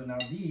done. So now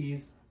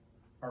these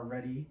are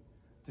ready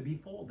to be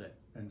folded.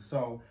 And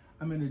so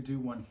I'm going to do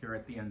one here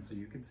at the end so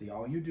you can see.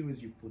 All you do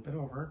is you flip it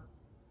over,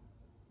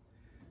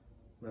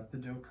 let the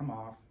dough come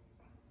off,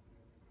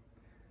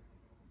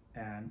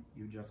 and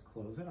you just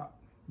close it up.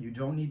 You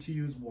don't need to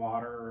use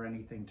water or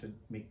anything to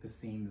make the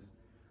seams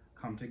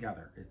come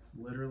together. It's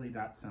literally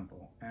that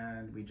simple.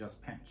 And we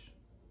just pinch.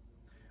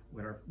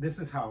 This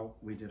is how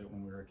we did it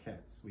when we were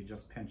kids. We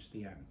just pinched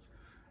the ends.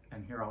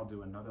 And here, I'll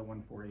do another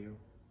one for you.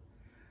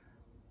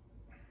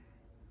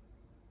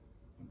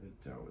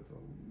 The dough is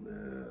a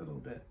little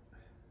bit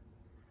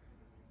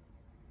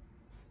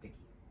sticky.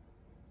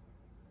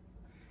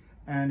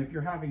 And if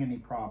you're having any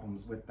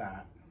problems with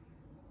that,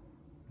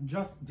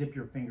 just dip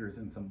your fingers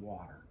in some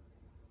water,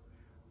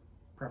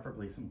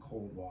 preferably some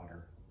cold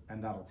water,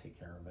 and that'll take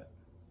care of it.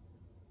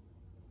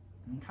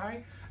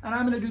 Okay, and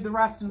I'm going to do the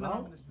rest. And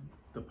well,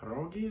 the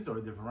pierogis or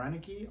the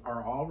Varenyky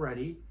are all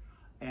ready,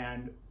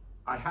 and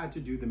I had to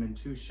do them in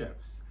 2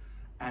 shifts.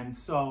 And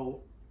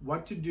so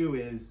what to do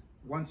is,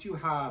 once you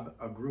have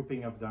a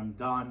grouping of them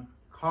done,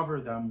 cover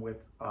them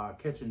with a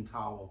kitchen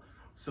towel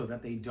so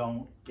that they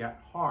don't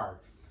get hard.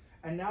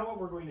 And now what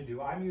we're going to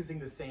do, I'm using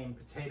the same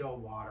potato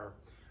water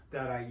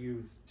that I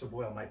use to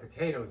boil my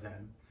potatoes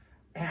in,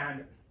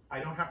 and I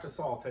don't have to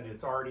salt it.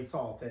 It's already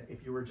salted.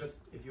 If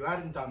you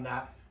hadn't done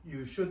that,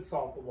 you should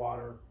salt the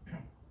water.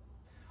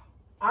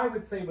 I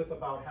would say with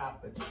about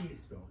half a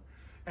teaspoon.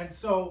 And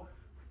so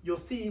you'll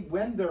see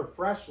when they're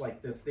fresh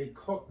like this, they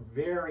cook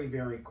very,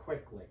 very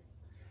quickly.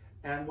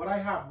 And what I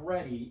have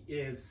ready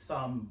is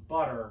some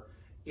butter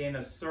in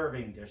a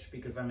serving dish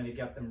because I'm going to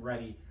get them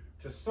ready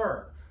to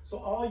serve. So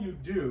all you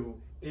do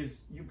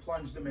is you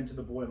plunge them into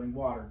the boiling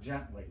water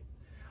gently.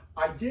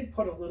 I did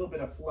put a little bit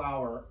of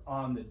flour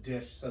on the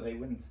dish so they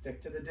wouldn't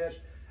stick to the dish,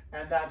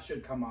 and that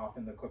should come off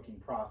in the cooking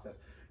process.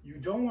 You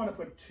don't want to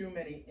put too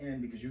many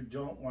in because you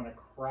don't want to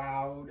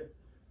crowd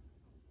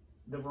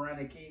the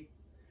Varenyky.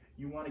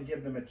 You want to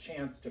give them a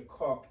chance to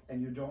cook,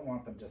 and you don't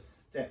want them to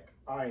stick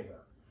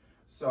either.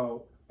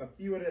 So a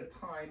few at a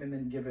time, and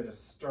then give it a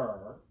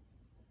stir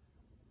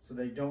so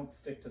they don't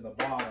stick to the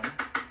bottom.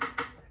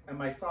 And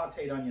my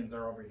sauteed onions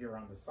are over here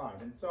on the side.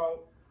 And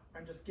so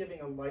I'm just giving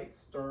a light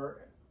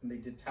stir, and they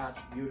detach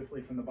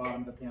beautifully from the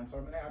bottom of the pan, so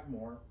I'm going to add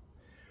more.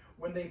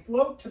 When they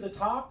float to the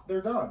top,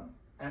 they're done.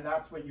 And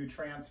that's when you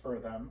transfer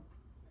them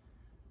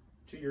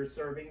to your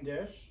serving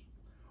dish.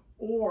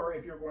 Or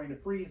if you're going to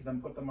freeze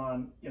them, put them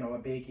on, a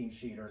baking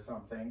sheet or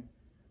something,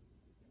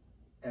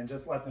 and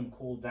just let them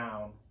cool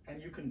down.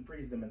 And you can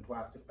freeze them in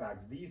plastic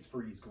bags. These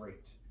freeze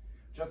great,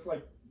 just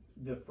like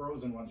the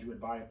frozen ones you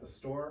would buy at the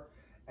store.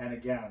 And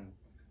again,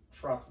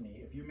 trust me,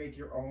 if you make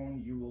your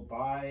own, you will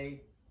buy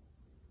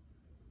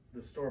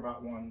the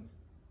store-bought ones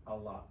a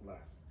lot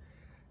less.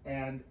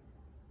 And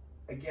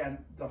again,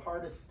 the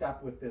hardest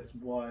step with this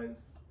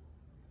was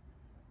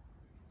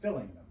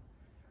filling them.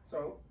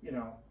 So,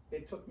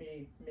 it took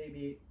me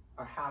maybe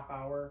a half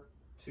hour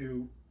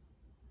to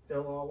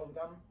fill all of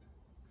them.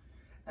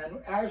 And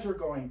as you're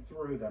going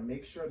through them,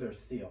 make sure they're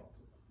sealed,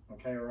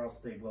 okay, or else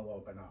they will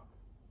open up.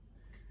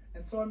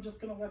 And so I'm just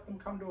going to let them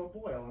come to a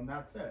boil, and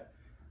that's it.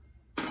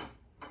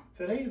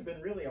 Today has been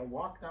really a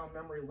walk down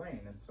memory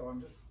lane, and so I'm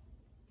just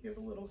give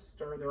a little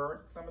stir.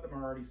 Some of them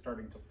are already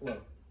starting to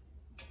float.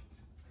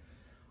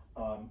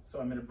 So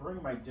I'm going to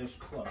bring my dish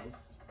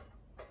close.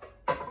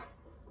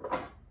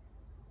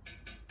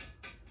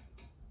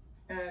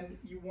 And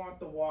you want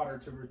the water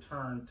to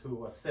return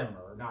to a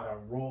simmer, not a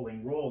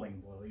rolling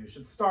boil. You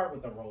should start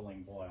with a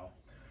rolling boil,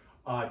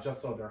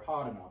 just so they're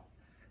hot enough.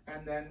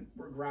 And then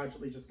we're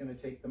gradually just going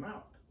to take them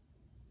out.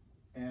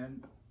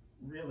 And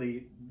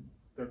really,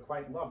 they're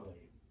quite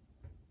lovely.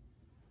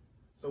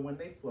 So when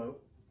they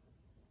float,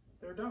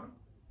 they're done.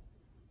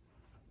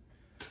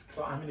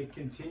 So I'm going to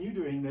continue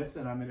doing this,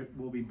 and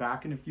we'll be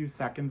back in a few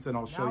seconds, and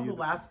I'll show you. Now the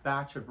last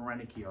batch of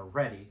Varenyky are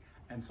ready,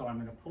 and so I'm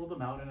going to pull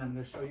them out, and I'm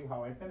going to show you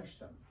how I finish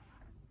them.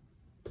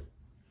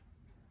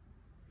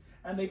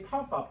 And they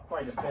puff up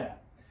quite a bit.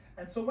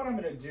 And so what I'm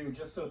going to do,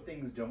 just so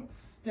things don't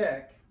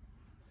stick,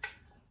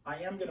 I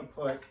am going to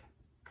put,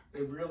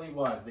 they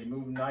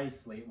move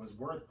nicely. It was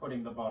worth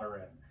putting the butter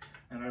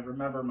in. And I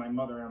remember my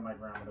mother and my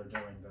grandmother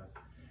doing this,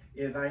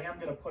 is I am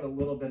going to put a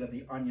little bit of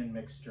the onion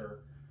mixture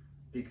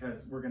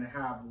because we're going to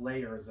have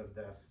layers of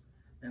this.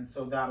 And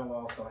so that'll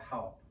also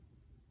help.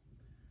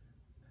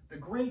 The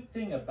great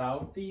thing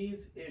about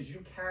these is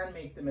you can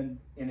make them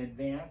in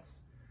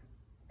advance.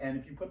 And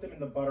if you put them in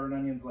the butter and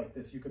onions like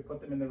this, you could put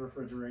them in the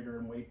refrigerator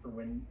and wait for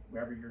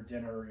whenever your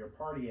dinner or your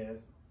party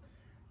is.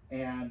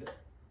 And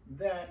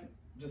then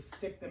just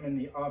stick them in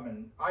the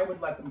oven. I would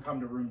let them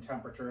come to room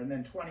temperature, and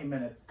then 20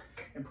 minutes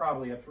in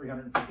probably a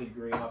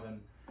 350-degree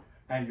oven,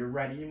 and you're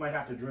ready. You might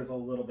have to drizzle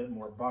a little bit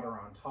more butter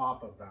on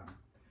top of them.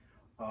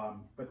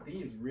 But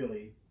these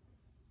really,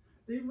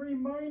 they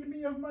remind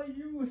me of my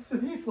youth.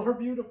 These are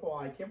beautiful.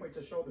 I can't wait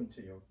to show them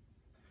to you.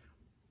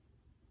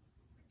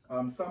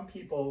 Some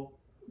people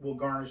will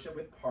garnish it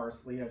with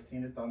parsley. I've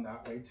seen it done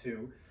that way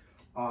too,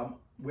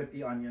 with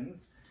the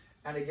onions.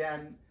 And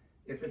again,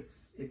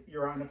 if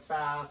you're on a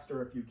fast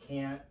or if you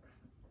can't,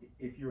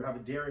 if you have a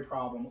dairy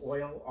problem,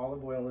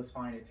 olive oil is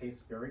fine. It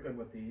tastes very good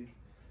with these.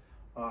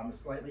 A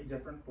slightly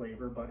different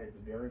flavor, but it's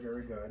very,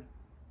 very good.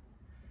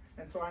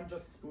 And so I'm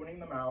just spooning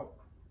them out.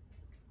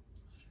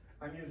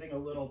 I'm using a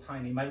little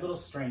tiny, my little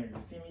strainer.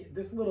 You see me,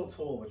 this little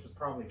tool, which is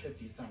probably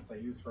 50 cents, I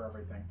use for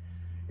everything.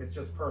 It's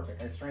just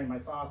perfect. I strain my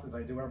sauces,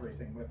 I do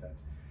everything with it.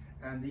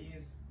 And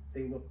these,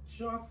 they look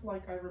just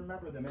like I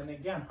remember them. And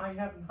again, I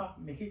have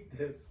not made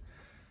this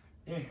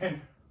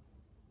in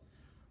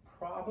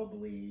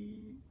probably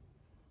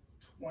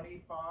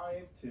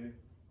 25 to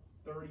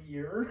 30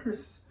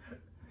 years.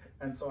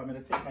 And so I'm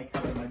going to take my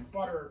kettle, my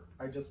butter,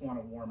 I just want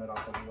to warm it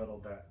up a little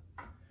bit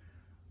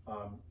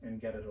and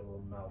get it a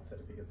little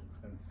melted because it's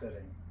been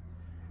sitting.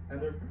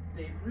 And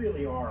they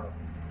really are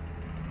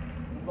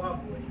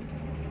lovely.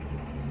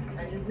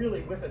 And you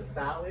really, with a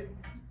salad,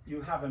 you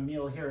have a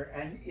meal here.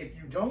 And if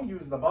you don't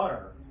use the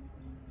butter,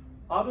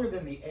 other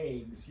than the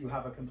eggs, you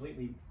have a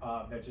completely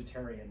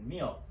vegetarian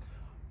meal.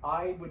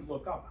 I would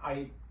look up,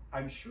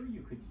 I'm sure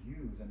you could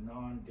use a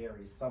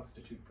non-dairy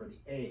substitute for the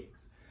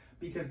eggs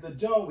because the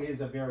dough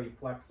is a very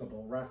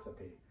flexible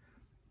recipe.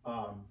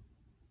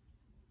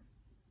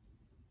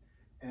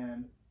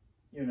 And,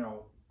 you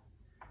know,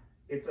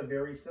 it's a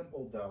very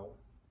simple dough.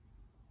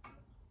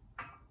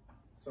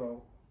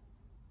 So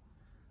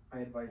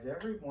I advise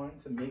everyone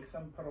to make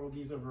some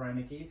pierogis or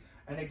Varenyky.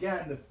 And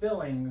again, the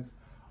fillings,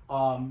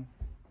 I'll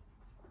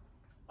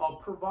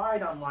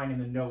provide online in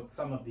the notes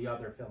some of the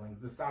other fillings.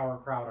 The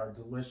sauerkraut are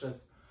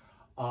delicious.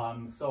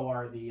 So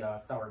are the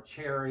sour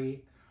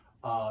cherry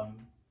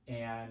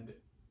and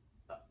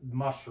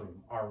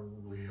mushroom are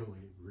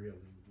really,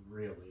 really,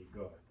 really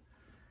good.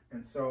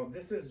 And so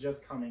this is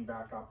just coming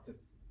back up to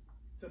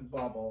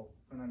bubble,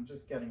 and I'm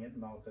just getting it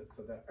melted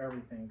so that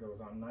everything goes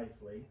on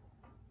nicely.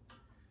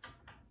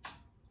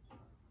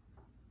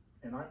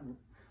 And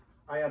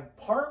I have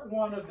part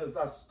one of the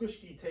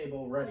Zakusky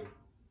Table ready.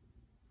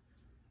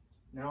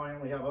 Now I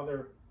only have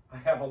I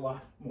have a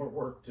lot more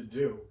work to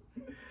do.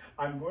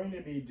 I'm going to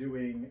be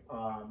doing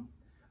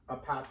a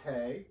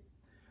pate,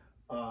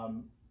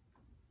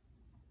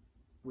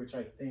 which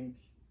I think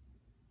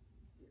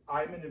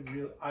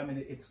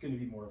it's going to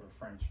be more of a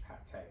French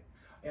pate.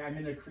 And I'm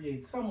going to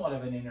create somewhat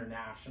of an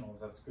international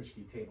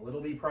Zakusky Table. It'll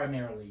be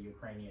primarily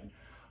Ukrainian,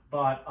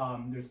 but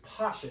there's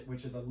pashet,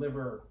 which is a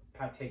liver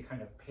pate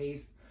kind of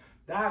paste.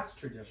 That's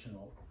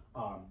traditional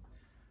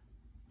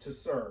to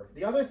serve.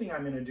 The other thing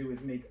I'm going to do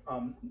is make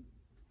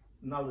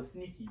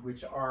nalesniki,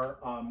 which are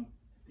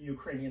the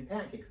Ukrainian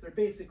pancakes. They're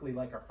basically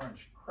like a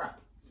French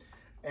crepe.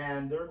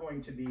 And they're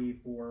going to be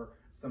for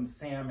some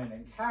salmon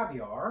and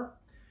caviar.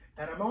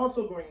 And I'm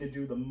also going to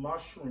do the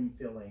mushroom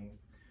filling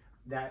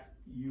that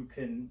you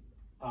can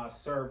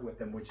serve with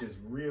them, which is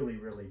really,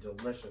 really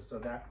delicious. So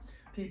that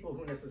people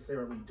who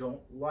necessarily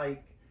don't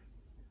like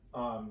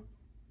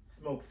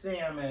smoked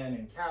salmon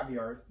and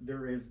caviar,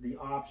 there is the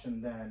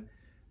option then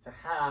to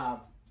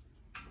have,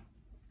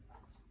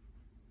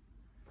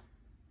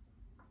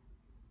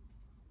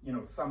 you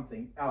know,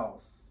 something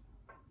else.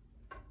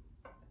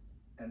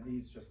 And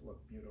these just look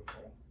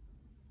beautiful.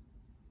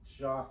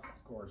 Just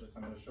gorgeous.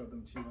 I'm going to show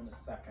them to you in a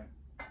second.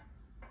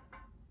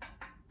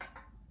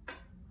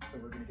 So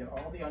we're going to get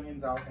all the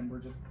onions out and we're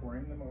just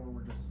pouring them over.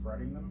 We're just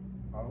spreading them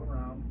all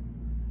around.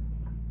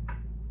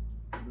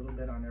 A little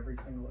bit on every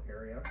single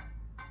area.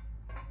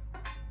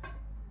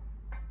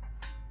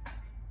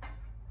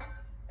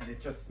 And it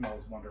just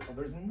smells wonderful.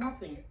 There's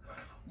nothing,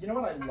 you know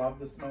what I love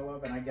the smell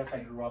of, and I guess I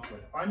grew up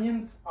with?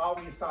 Onions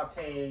always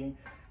sauteing,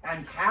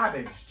 and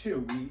cabbage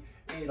too. We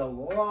ate a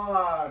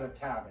lot of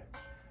cabbage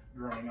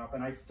growing up,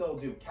 and I still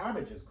do.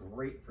 Cabbage is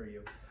great for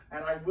you.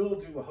 And I will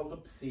do a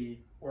halupsi,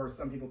 or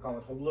some people call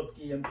it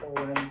halupki in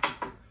Poland.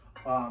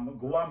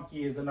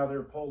 Guamki is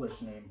another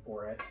Polish name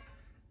for it.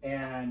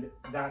 And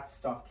that's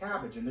stuffed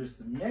cabbage. And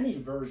there's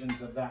many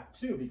versions of that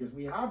too, because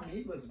we have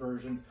meatless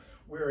versions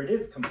where it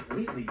is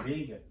completely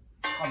vegan.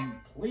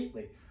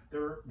 Completely.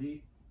 There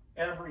is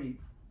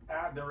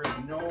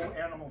no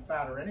animal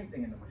fat or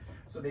anything in them.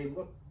 So they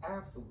look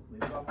absolutely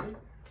lovely.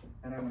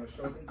 And I'm going to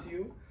show them to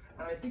you.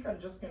 And I think I'm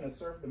just going to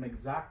serve them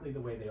exactly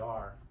the way they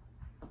are.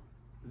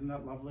 Isn't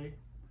that lovely?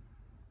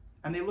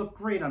 And they look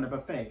great on a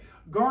buffet.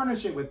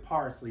 Garnish it with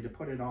parsley to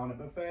put it on a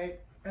buffet.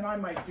 And I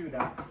might do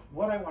that.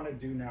 What I want to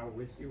do now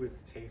with you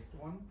is taste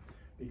one,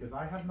 because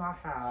I have not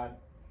had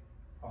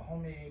a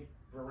homemade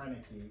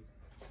Varenyky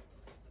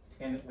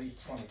in at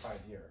least 25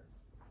 years.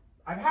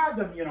 I've had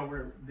them, you know,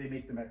 where they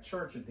make them at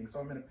church and things. So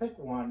I'm going to pick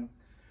one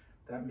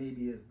that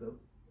maybe is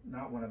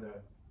not one of the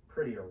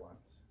prettier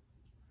ones.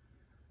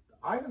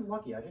 I was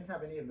lucky. I didn't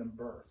have any of them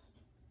burst.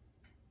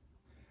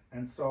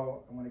 And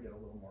so I want to get a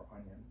little more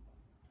onion.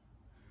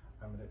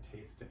 I'm going to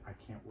taste it. I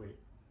can't wait.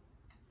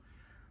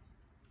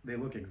 They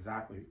look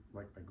exactly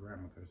like my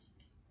grandmother's.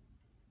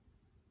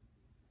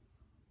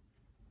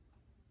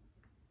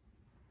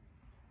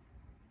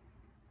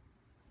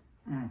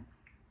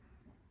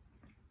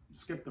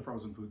 Skip the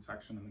frozen food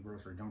section in the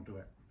grocery. Don't do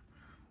it.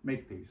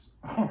 Make these.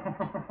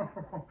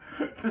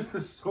 This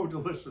is so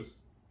delicious.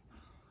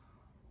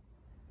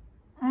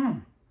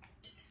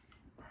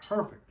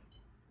 perfect.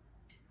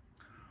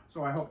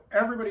 So I hope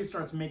everybody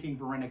starts making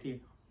Varenyky.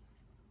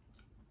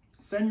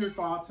 Send your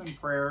thoughts and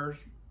prayers.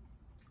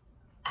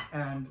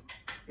 And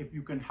if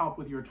you can help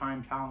with your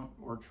time, talent,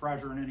 or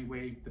treasure in any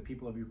way, the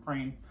people of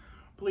Ukraine,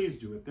 please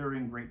do it. They're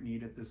in great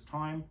need at this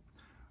time.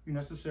 You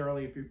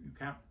necessarily, if you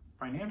can't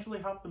financially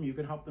help them, you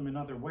can help them in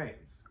other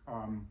ways.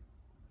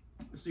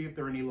 See if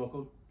there are any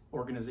local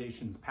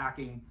organizations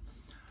packing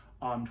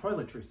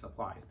toiletry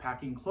supplies,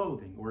 packing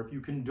clothing, or if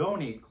you can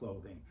donate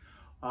clothing.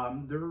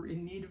 They're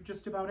in need of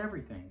just about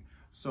everything.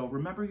 So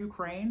remember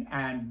Ukraine,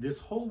 and this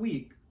whole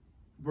week,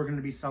 we're going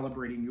to be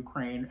celebrating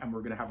Ukraine, and we're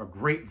going to have a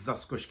great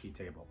Zakusky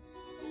table.